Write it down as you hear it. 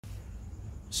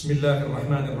Bismillah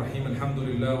ar-Rahman ar-Rahim.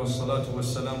 Alhamdulillah wa salatu wa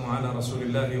salamu ala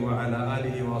Rasulillahi wa ala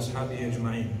alihi wa ashabihi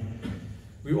ajma'in.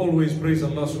 We always praise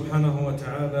Allah subhanahu wa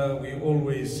ta'ala. We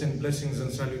always send blessings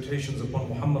and salutations upon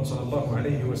Muhammad sallallahu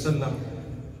alayhi wa sallam.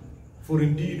 For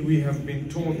indeed we have been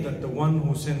taught that the one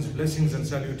who sends blessings and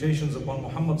salutations upon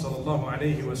Muhammad sallallahu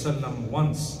alayhi wa sallam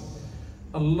once,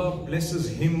 Allah blesses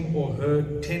him or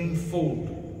her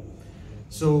tenfold.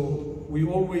 So we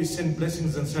always send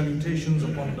blessings and salutations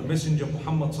upon the Messenger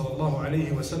Muhammad sallallahu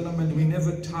alayhi wa sallam, and we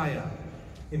never tire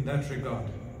in that regard.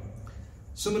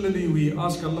 Similarly, we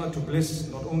ask Allah to bless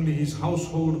not only his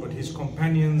household but his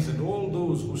companions and all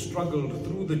those who struggled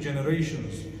through the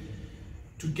generations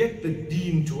to get the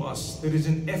deen to us. There is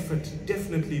an effort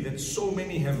definitely that so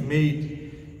many have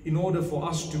made in order for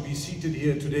us to be seated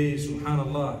here today,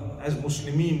 subhanallah, as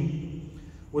Muslimin,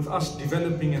 with us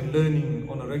developing and learning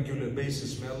on a regular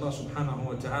basis. May Allah subhanahu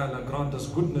wa ta'ala grant us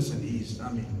goodness and ease.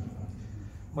 Ameen.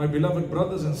 My beloved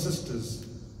brothers and sisters,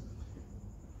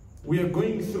 we are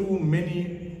going through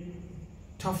many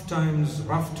tough times,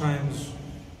 rough times,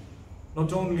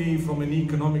 not only from an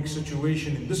economic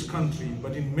situation in this country,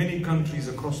 but in many countries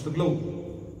across the globe.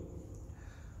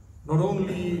 Not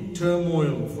only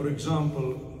turmoil, for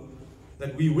example,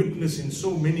 that we witness in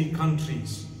so many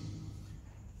countries,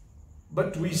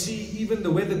 but we see even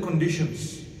the weather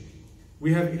conditions.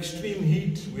 We have extreme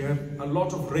heat, we have a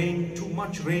lot of rain, too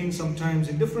much rain sometimes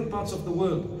in different parts of the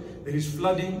world. There is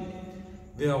flooding,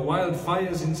 there are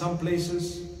wildfires in some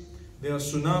places, there are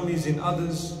tsunamis in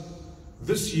others.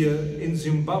 This year in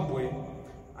Zimbabwe,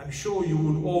 I'm sure you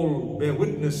would all bear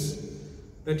witness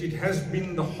that it has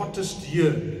been the hottest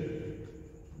year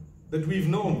that we've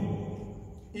known.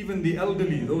 Even the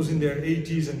elderly, those in their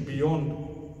 80s and beyond,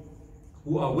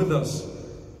 who are with us,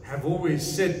 have always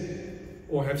said,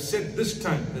 or have said this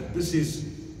time, that this is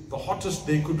the hottest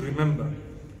they could remember.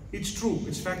 It's true,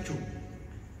 it's factual.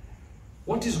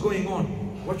 What is going on?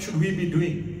 What should we be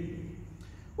doing?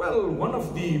 Well, one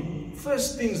of the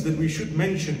first things that we should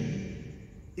mention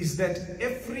is that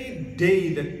every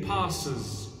day that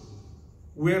passes,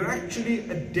 we're actually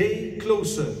a day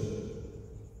closer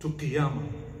to Qiyamah.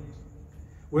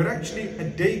 We're actually a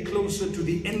day closer to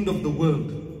the end of the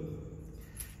world.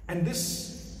 And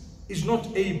this is not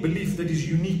a belief that is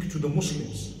unique to the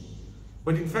Muslims,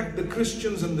 but in fact the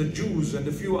Christians and the Jews and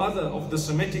a few other of the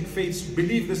Semitic faiths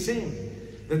believe the same,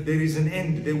 that there is an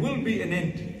end, there will be an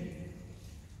end.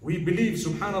 We believe,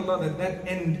 subhanallah, that that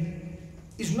end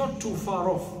is not too far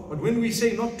off. But when we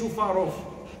say not too far off,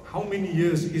 how many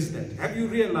years is that? Have you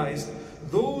realized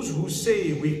those who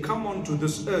say we come onto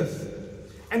this earth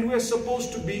and we're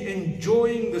supposed to be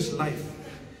enjoying this life,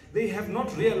 they have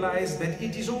not realized that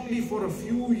it is only for a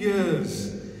few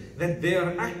years that they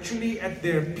are actually at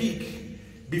their peak.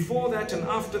 Before that and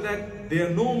after that, they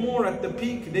are no more at the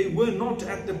peak, they were not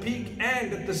at the peak,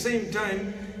 and at the same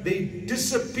time, they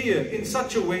disappear in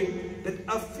such a way that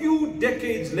a few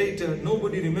decades later,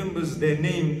 nobody remembers their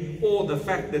name or the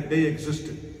fact that they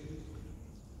existed.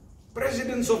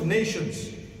 Presidents of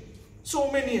nations, so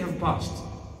many have passed.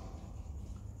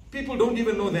 People don't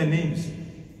even know their names.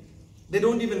 They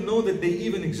don't even know that they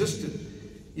even existed.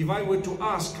 If I were to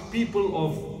ask people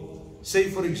of, say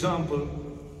for example,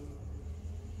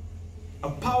 a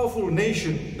powerful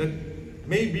nation that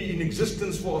may be in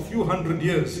existence for a few hundred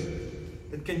years,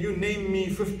 that can you name me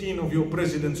 15 of your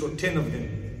presidents or 10 of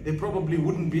them? They probably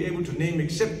wouldn't be able to name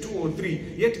except 2 or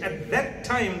 3. Yet at that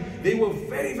time, they were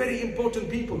very, very important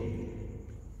people.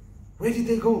 Where did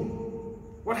they go?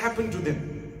 What happened to them?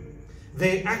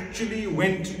 They actually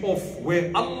went off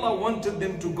where Allah wanted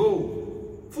them to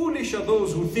go. Foolish are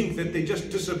those who think that they just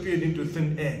disappeared into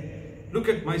thin air. Look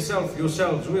at myself,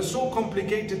 yourselves. We are so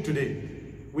complicated today.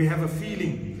 We have a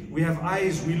feeling, we have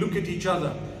eyes, we look at each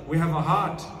other, we have a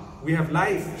heart, we have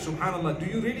life, subhanallah. Do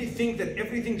you really think that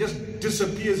everything just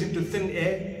disappears into thin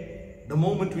air the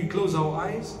moment we close our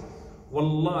eyes?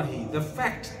 Wallahi, the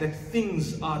fact that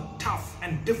things are tough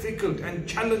and difficult and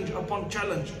challenge upon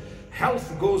challenge,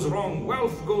 health goes wrong,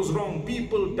 wealth goes wrong,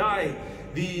 people die,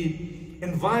 the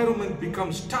environment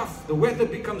becomes tough, the weather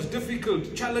becomes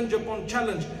difficult, challenge upon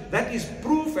challenge. That is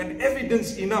proof and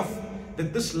evidence enough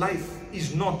that this life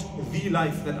is not the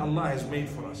life that Allah has made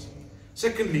for us.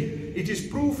 Secondly, it is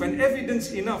proof and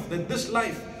evidence enough that this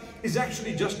life is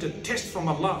actually just a test from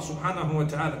Allah subhanahu wa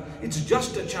ta'ala. It's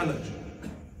just a challenge.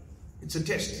 It's a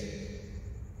test.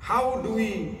 How do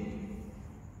we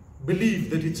believe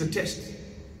that it's a test?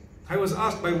 I was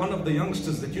asked by one of the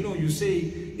youngsters that, you say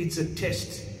it's a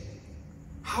test.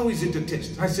 How is it a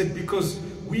test? I said, because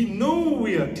we know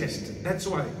we are tested. That's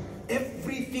why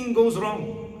everything goes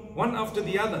wrong, one after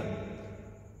the other.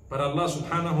 But Allah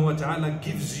subhanahu wa ta'ala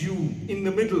gives you in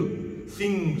the middle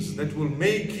things that will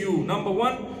make you, number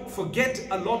one, forget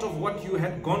a lot of what you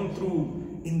had gone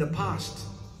through in the past.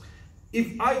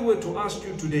 If I were to ask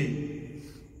you today,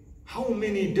 how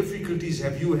many difficulties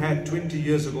have you had 20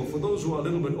 years ago? For those who are a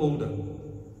little bit older,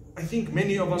 I think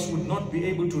many of us would not be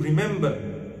able to remember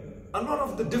a lot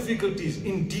of the difficulties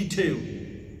in detail.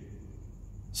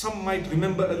 Some might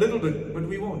remember a little bit, but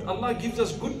we won't. Allah gives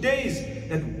us good days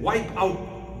that wipe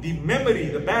out the memory,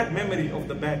 the bad memory of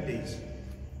the bad days.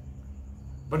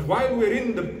 But while we're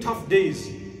in the tough days,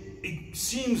 it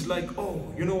seems like,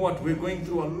 oh, you know what, we're going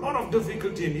through a lot of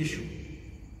difficulty and issue.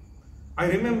 I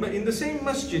remember in the same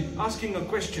masjid asking a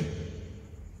question.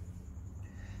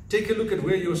 Take a look at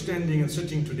where you're standing and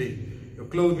sitting today. Your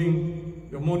clothing,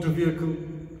 your motor vehicle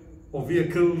or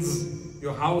vehicles,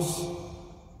 your house,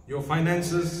 your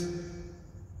finances.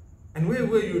 And where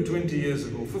were you 20 years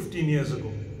ago, 15 years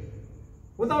ago?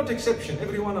 Without exception,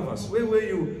 every one of us. Where were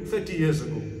you 30 years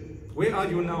ago? Where are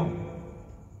you now?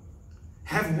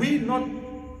 Have we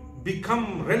not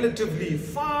become relatively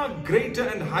far greater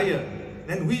and higher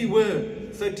than we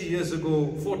were 30 years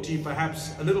ago, 40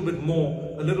 perhaps, a little bit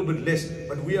more, a little bit less?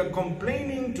 But we are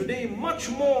complaining today much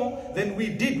more than we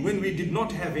did when we did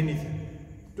not have anything.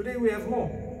 Today we have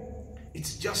more.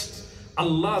 It's just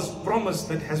Allah's promise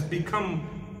that has become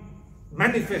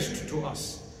manifest to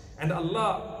us. And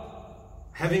Allah,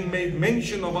 having made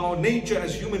mention of our nature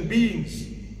as human beings,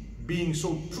 being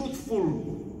so truthful,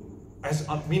 as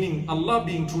meaning Allah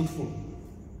being truthful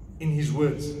in His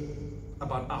words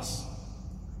about us,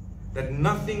 that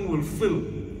nothing will fill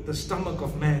the stomach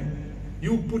of man.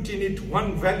 You put in it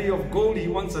one valley of gold, he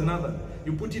wants another.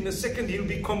 You put in a second, he'll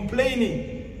be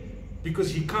complaining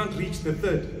because he can't reach the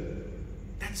third.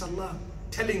 That's Allah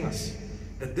telling us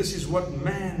that this is what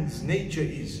man's nature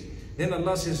is. Then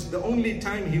Allah says the only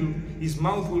time his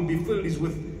mouth will be filled is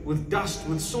with dust,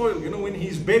 with soil. You know, when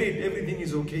he's buried, everything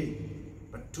is okay.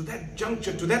 But to that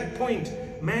juncture, to that point,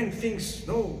 man thinks,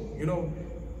 no, you know,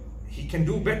 he can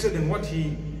do better than what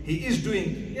he is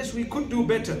doing. Yes, we could do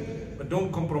better, but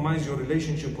don't compromise your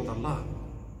relationship with Allah.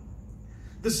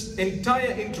 This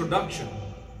entire introduction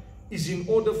is in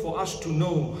order for us to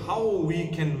know how we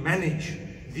can manage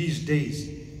these days.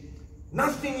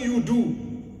 Nothing you do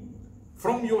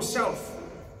from yourself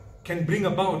can bring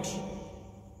about,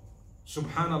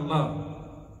 subhanallah,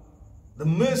 the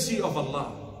mercy of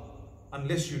Allah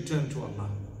unless you turn to Allah.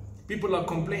 People are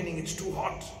complaining it's too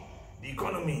hot, the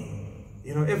economy.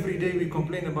 You know, every day we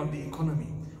complain about the economy.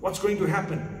 What's going to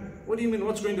happen? What do you mean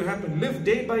what's going to happen? Live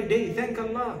day by day, thank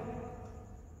Allah.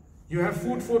 You have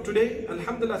food for today,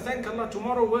 alhamdulillah, thank Allah.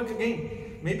 Tomorrow work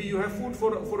again. Maybe you have food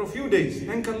for a few days,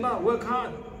 thank Allah, work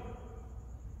hard.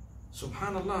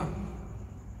 Subhanallah.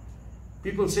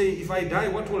 People say, if I die,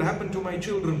 what will happen to my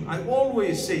children? I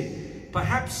always say,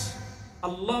 perhaps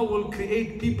Allah will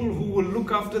create people who will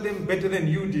look after them better than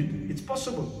you did. It's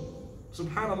possible.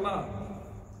 Subhanallah.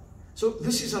 So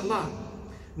this is Allah.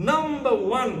 Number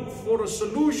one, for a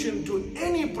solution to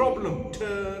any problem,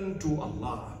 turn to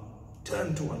Allah.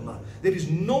 Turn to Allah. There is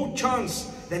no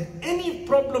chance that any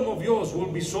problem of yours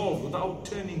will be solved without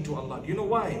turning to Allah. Do you know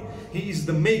why? He is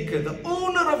the maker, the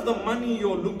owner of the money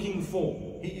you're looking for.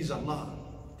 He is Allah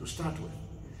to start with.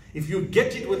 If you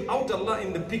get it without Allah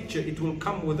in the picture, it will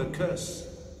come with a curse.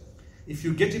 If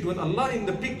you get it with Allah in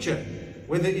the picture,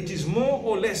 whether it is more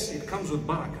or less, it comes with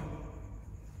barakah.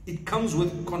 It comes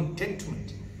with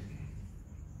contentment.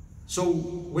 So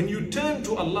when you turn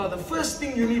to Allah, the first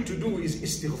thing you need to do is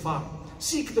istighfar.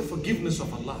 Seek the forgiveness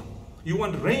of Allah. You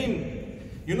want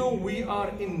rain. You know, we are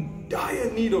in dire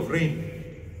need of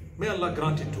rain. May Allah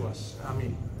grant it to us.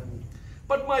 Ameen.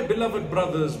 But my beloved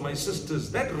brothers, my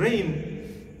sisters, that rain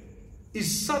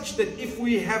is such that if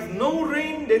we have no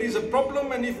rain, there is a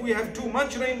problem. And if we have too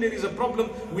much rain, there is a problem.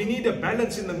 We need a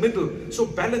balance in the middle. So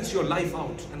balance your life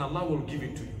out and Allah will give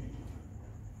it to you.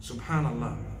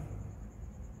 Subhanallah.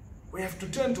 We have to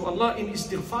turn to Allah in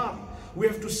istighfar. We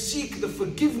have to seek the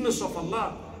forgiveness of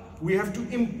Allah. We have to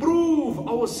improve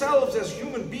ourselves as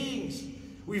human beings.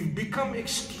 We've become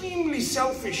extremely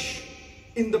selfish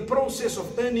in the process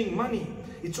of earning money.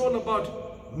 It's all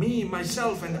about me,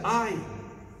 myself, and I.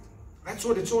 That's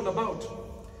what it's all about.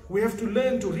 We have to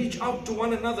learn to reach out to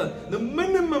one another. The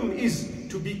minimum is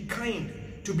to be kind,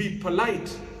 to be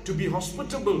polite, to be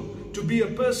hospitable, to be a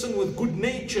person with good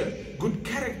nature, good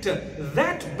character.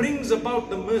 That brings about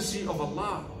the mercy of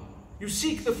Allah. You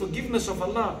seek the forgiveness of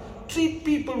Allah. Treat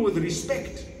people with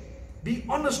respect. Be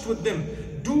honest with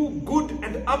them. Do good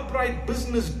and upright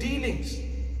business dealings.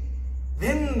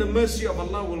 Then the mercy of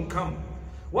Allah will come.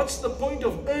 What's the point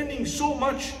of earning so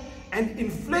much and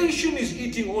inflation is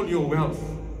eating all your wealth.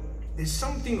 There's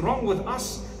something wrong with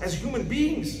us as human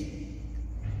beings.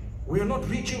 We are not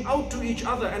reaching out to each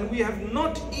other, and we have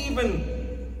not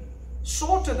even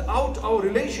sorted out our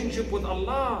relationship with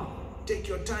Allah. Take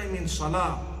your time in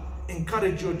salah.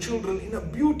 Encourage your children in a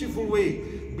beautiful way.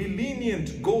 Be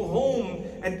lenient. Go home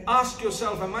and ask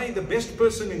yourself, am I the best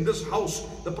person in this house?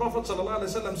 The Prophet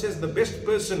ﷺ says the best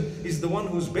person is the one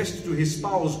who's best to his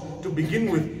spouse to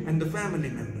begin with and the family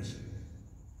members.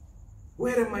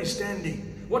 Where am I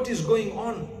standing? What is going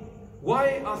on?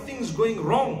 Why are things going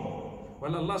wrong?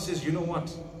 Well, Allah says, you know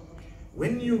what?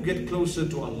 When you get closer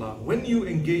to Allah, when you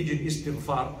engage in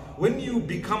istighfar, when you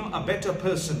become a better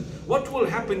person, what will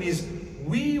happen is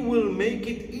we will make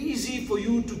it easy for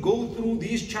you to go through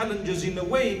these challenges in a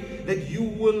way that you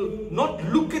will not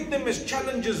look at them as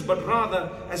challenges, but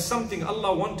rather as something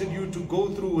Allah wanted you to go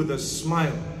through with a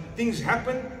smile. Things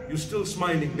happen, you're still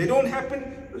smiling. They don't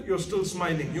happen, you're still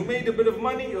smiling. You made a bit of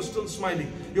money, you're still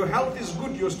smiling. Your health is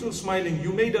good, you're still smiling.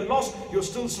 You made a loss, you're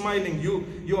still smiling.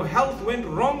 Your health went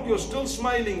wrong, you're still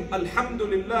smiling.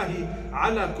 Alhamdulillahi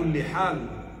ala kulli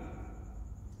hal.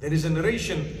 There is a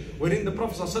narration wherein the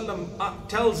Prophet ﷺ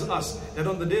tells us that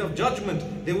on the Day of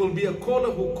Judgment, there will be a caller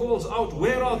who calls out,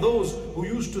 where are those who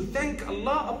used to thank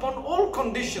Allah upon all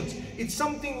conditions? It's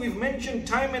something we've mentioned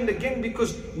time and again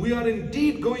because we are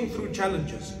indeed going through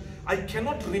challenges. I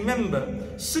cannot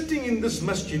remember sitting in this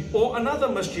masjid or another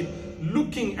masjid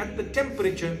looking at the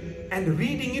temperature and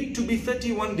reading it to be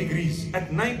 31 degrees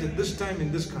at night at this time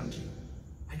in this country.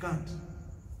 I can't.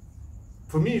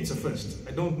 For me, it's a first.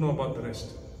 I don't know about the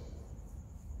rest.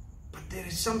 But there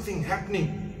is something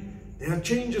happening. There are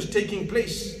changes taking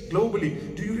place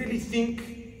globally. Do you really think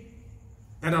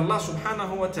that Allah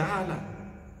subhanahu wa ta'ala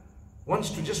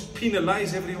wants to just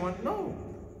penalize everyone? No.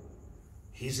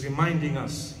 He's reminding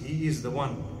us, He is the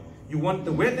one. You want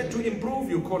the weather to improve,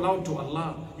 you call out to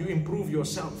Allah, you improve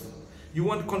yourself. You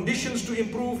want conditions to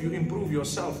improve, you improve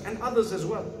yourself and others as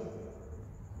well.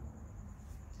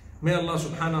 May Allah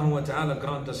subhanahu wa ta'ala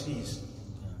grant us ease.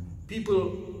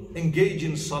 People engage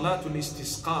in salatul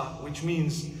istisqa, which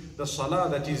means the salah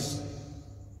that is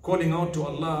calling out to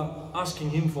Allah, asking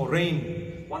Him for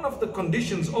rain. One of the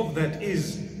conditions of that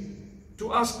is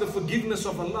to ask the forgiveness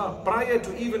of Allah prior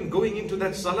to even going into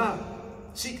that salah.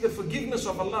 Seek the forgiveness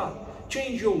of Allah.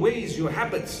 Change your ways, your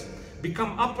habits.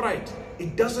 Become upright.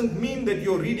 It doesn't mean that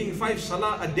you're reading 5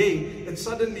 salah a day, that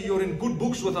suddenly you're in good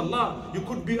books with Allah. You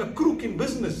could be a crook in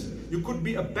business. You could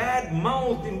be a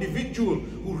bad-mouthed individual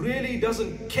who really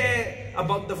doesn't care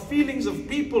about the feelings of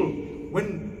people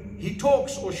when he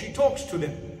talks or she talks to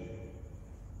them.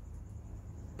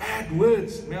 Bad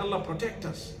words. May Allah protect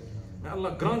us. May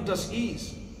Allah grant us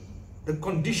ease. The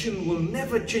condition will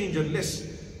never change unless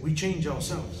we change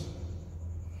ourselves.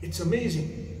 It's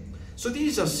amazing. So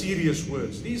these are serious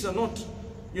words. These are not,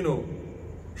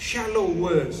 shallow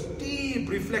words. Deep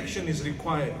reflection is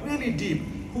required. Really deep.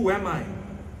 Who am I?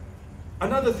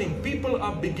 Another thing, people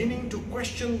are beginning to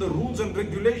question the rules and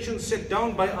regulations set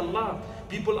down by Allah.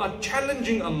 People are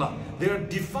challenging Allah. They are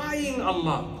defying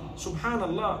Allah.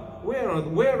 Subhanallah.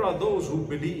 Where are those who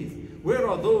believe? Where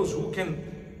are those who can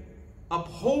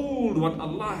uphold what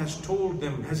Allah has told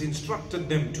them, has instructed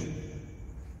them to?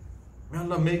 May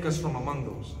Allah make us from among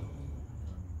those.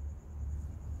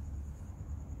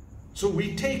 So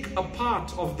we take a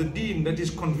part of the deen that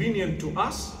is convenient to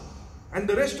us, and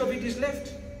the rest of it is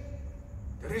left.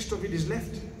 The rest of it is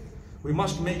left. We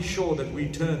must make sure that we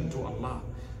turn to Allah.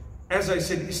 As I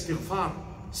said, istighfar,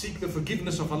 seek the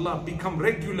forgiveness of Allah, become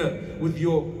regular with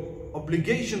your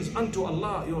obligations unto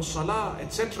Allah, your salah,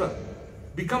 etc.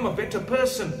 Become a better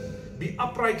person. Be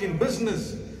upright in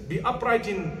business. Be upright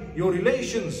in your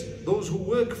relations. Those who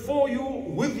work for you,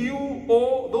 with you,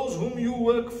 or those whom you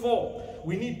work for.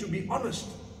 We need to be honest.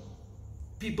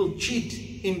 People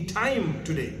cheat in time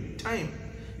today. Time.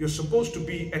 You're supposed to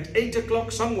be at 8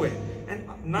 o'clock somewhere, and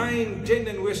 9, 10,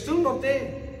 and we're still not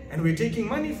there. And we're taking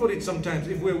money for it sometimes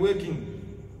if we're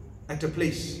working at a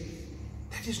place.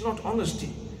 That is not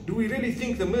honesty. Do we really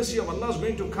think the mercy of Allah is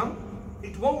going to come?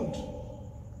 It won't.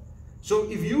 So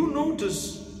if you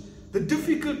notice the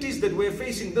difficulties that we're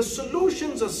facing, the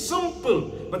solutions are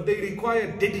simple, but they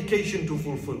require dedication to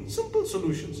fulfill. Simple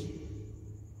solutions.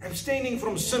 Abstaining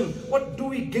from sin. What do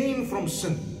we gain from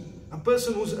sin? A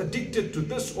person who's addicted to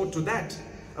this or to that.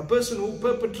 A person who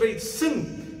perpetrates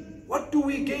sin. What do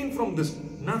we gain from this?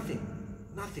 Nothing.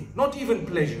 Nothing. Not even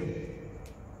pleasure.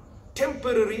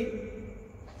 Temporary,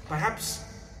 perhaps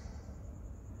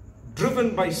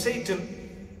driven by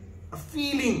Satan, a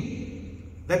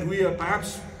feeling that we are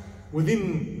perhaps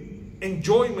within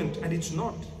enjoyment, and it's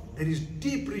not. There is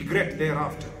deep regret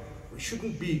thereafter.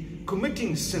 shouldn't be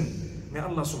committing sin. May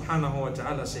Allah subhanahu wa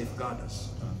ta'ala safeguard us.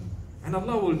 And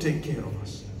Allah will take care of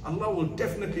us. Allah will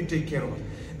definitely take care of us.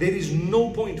 There is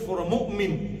no point for a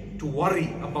mu'min to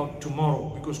worry about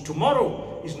tomorrow, because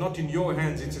tomorrow is not in your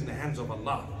hands, it's in the hands of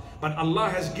Allah. But Allah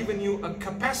has given you a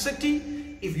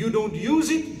capacity. If you don't use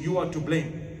it, you are to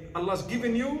blame. Allah's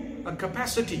given you a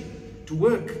capacity to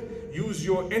work. Use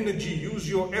your energy, use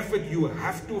your effort. You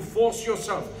have to force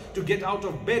yourself to get out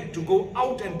of bed, to go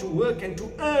out and to work and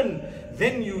to earn.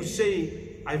 Then you say,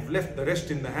 I've left the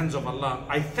rest in the hands of Allah.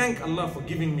 I thank Allah for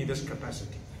giving me this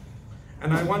capacity.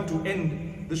 And I want to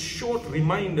end this short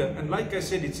reminder, and like I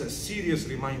said, it's a serious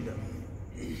reminder,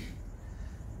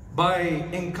 by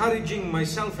encouraging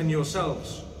myself and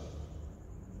yourselves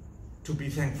to be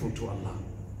thankful to Allah.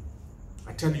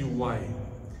 I tell you why.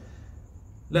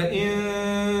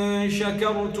 لَإِن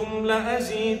شَكَرْتُمْ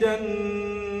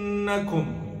لَأَزِيدَنَّكُمْ.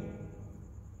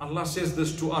 Allah says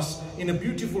this to us in a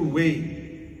beautiful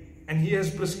way, and He has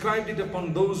prescribed it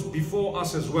upon those before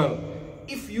us as well.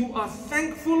 If you are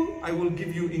thankful, I will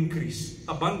give you increase,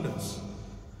 abundance.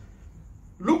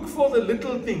 Look for the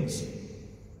little things.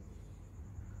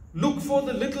 Look for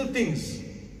the little things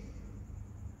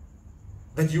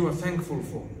that you are thankful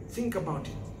for. Think about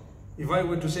it. If I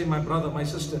were to say, my brother, my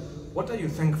sister, what are you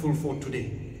thankful for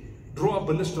today? Draw up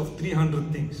a list of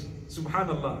 300 things.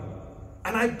 Subhanallah.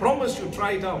 And I promise you,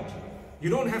 try it out. You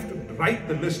don't have to write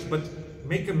the list, but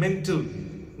make a mental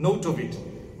note of it.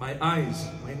 My eyes,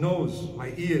 my nose,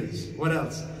 my ears, what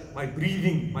else? My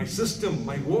breathing, my system,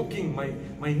 my walking,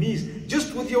 my knees.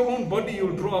 Just with your own body,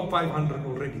 you'll draw up 500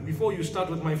 already before you start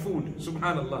with my food.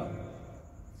 Subhanallah.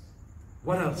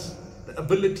 What else? The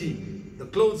ability, the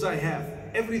clothes I have,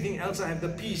 everything else I have, the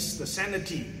peace, the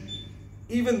sanity.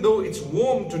 Even though it's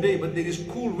warm today, but there is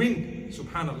cool wind.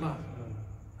 Subhanallah.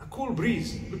 A cool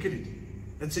breeze. Look at it.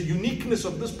 That's a uniqueness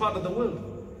of this part of the world.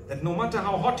 That no matter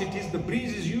how hot it is, the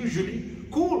breeze is usually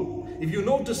cool. If you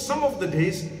notice, some of the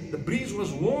days, the breeze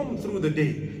was warm through the day.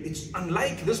 It's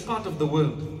unlike this part of the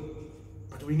world.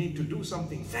 But we need to do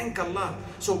something. Thank Allah.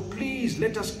 So please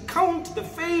let us count the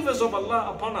favors of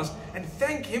Allah upon us and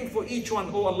thank Him for each one.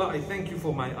 Oh Allah, I thank you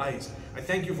for my eyes. I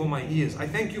thank you for my ears. I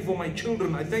thank you for my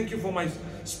children. I thank you for my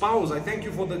spouse. I thank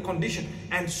you for the condition.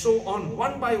 And so on.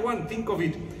 One by one, think of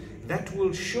it. That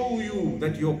will show you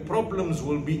that your problems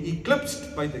will be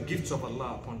eclipsed by the gifts of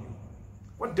Allah upon you.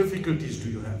 What difficulties do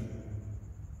you have?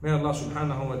 May Allah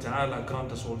subhanahu wa ta'ala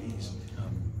grant us all ease.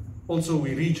 Also,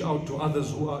 we reach out to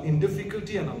others who are in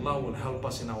difficulty, and Allah will help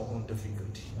us in our own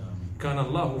difficulty. كَانَ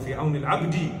اللَّهُ فِي عَوْنِ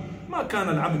الْعَبْدِ مَا كَانَ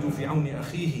الْعَبْدُ فِي عَوْنِ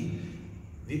أَخِيهِ.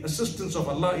 The assistance of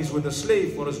Allah is with a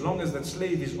slave for as long as that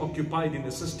slave is occupied in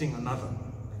assisting another.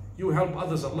 You help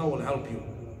others, Allah will help you.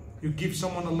 You give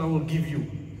someone, Allah will give you.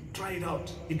 Try it out.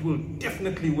 It will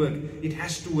definitely work. It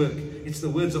has to work. It's the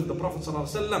words of the Prophet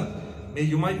ﷺ. May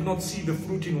you might not see the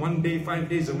fruit in 1 day, 5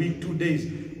 days, a week, 2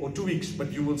 days, or 2 weeks,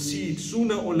 but you will see it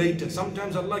sooner or later.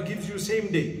 Sometimes Allah gives you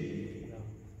same day.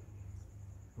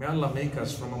 May Allah make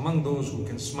us from among those who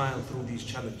can smile through these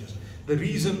challenges. The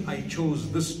reason I chose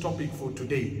this topic for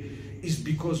today is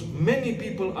because many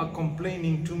people are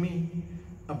complaining to me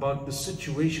about the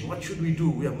situation. What should we do?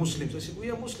 We are Muslims. I said, we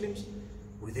are Muslims.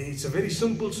 It's a very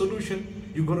simple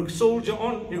solution. You got to soldier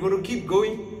on. You got to keep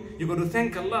going. You got to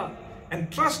thank Allah. And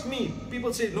trust me,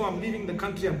 people say, no, I'm leaving the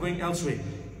country, I'm going elsewhere.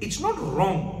 It's not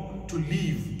wrong to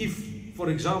leave if, for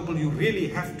example, you really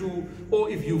have to, or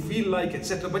if you feel like,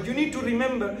 etc. But you need to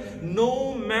remember,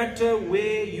 no matter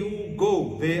where you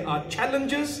go, there are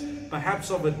challenges,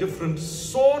 perhaps of a different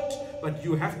sort, but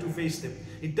you have to face them.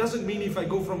 It doesn't mean if I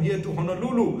go from here to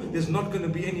Honolulu, there's not going to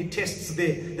be any tests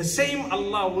there. The same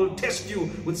Allah will test you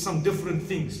with some different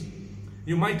things.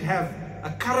 You might have a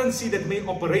currency that may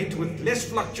operate with less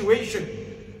fluctuation.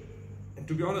 And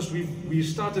to be honest, we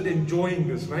started enjoying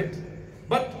this, right?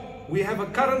 But we have a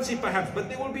currency perhaps, but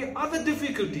there will be other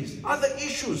difficulties, other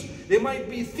issues. There might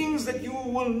be things that you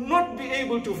will not be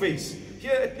able to face.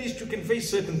 Here at least you can face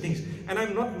certain things. And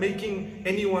I'm not making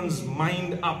anyone's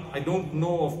mind up. I don't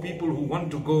know of people who want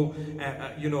to go,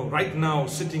 right now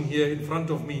sitting here in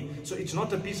front of me. So it's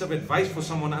not a piece of advice for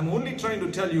someone. I'm only trying to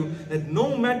tell you that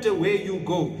no matter where you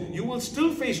go, you will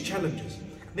still face challenges.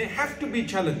 There have to be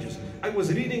challenges. I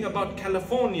was reading about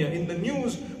California in the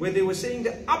news where they were saying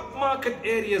the upmarket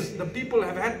areas, the people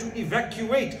have had to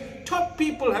evacuate. Top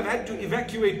people have had to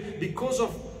evacuate because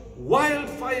of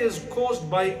wildfires caused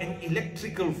by an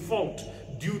electrical fault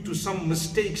due to some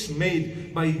mistakes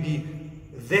made by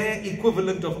their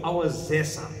equivalent of our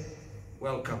ZESA.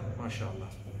 Welcome, mashallah.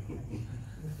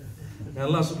 May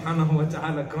Allah subhanahu wa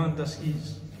ta'ala grant us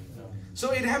ease.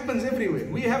 So it happens everywhere.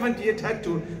 We haven't yet had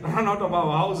to run out of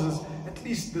our houses at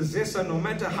least the zesa, no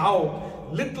matter how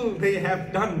little they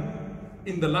have done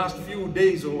in the last few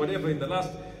days or whatever, in the last,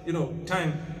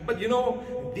 time. But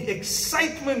the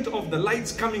excitement of the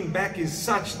lights coming back is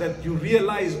such that you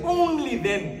realize only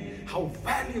then how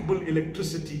valuable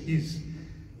electricity is.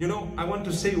 I want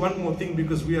to say one more thing,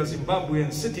 because we are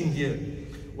Zimbabweans sitting here.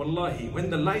 Wallahi,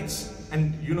 when the lights,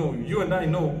 and you and I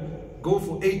know, go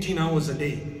for 18 hours a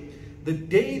day. The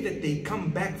day that they come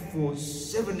back for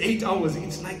 7-8 hours,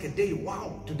 it's like a day.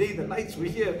 Wow, today the lights were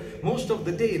here most of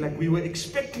the day, like we were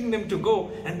expecting them to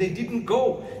go, and they didn't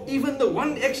go. Even the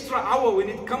one extra hour, when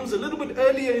it comes a little bit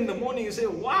earlier in the morning, you say,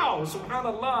 wow,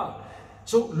 subhanallah.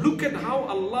 So look at how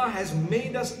Allah has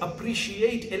made us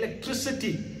appreciate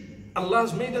electricity. Allah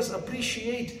has made us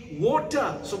appreciate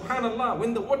water, subhanallah.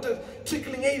 When the water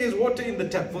trickling, there's water in the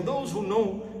tap. For those who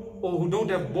know or who don't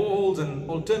have boreholes and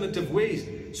alternative ways.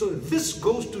 So this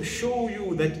goes to show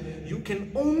you that you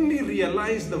can only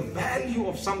realize the value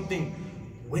of something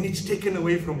when it's taken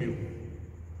away from you.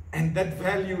 And that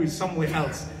value is somewhere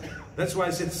else. That's why I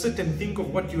said, sit and think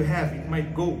of what you have. It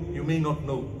might go, you may not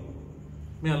know.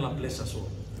 May Allah bless us all.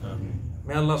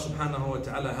 May Allah subhanahu wa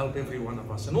ta'ala help every one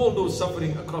of us and all those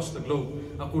suffering across the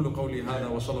globe. أقول قولي هذا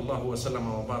وصلى الله وسلم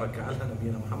وبارك على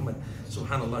نبينا محمد.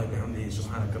 سبحان الله بحمده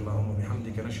سبحانك اللهم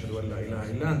وبحمدك نشهد أن لا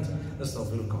إله إلا أنت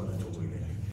نستغفرك ونتوب إليك.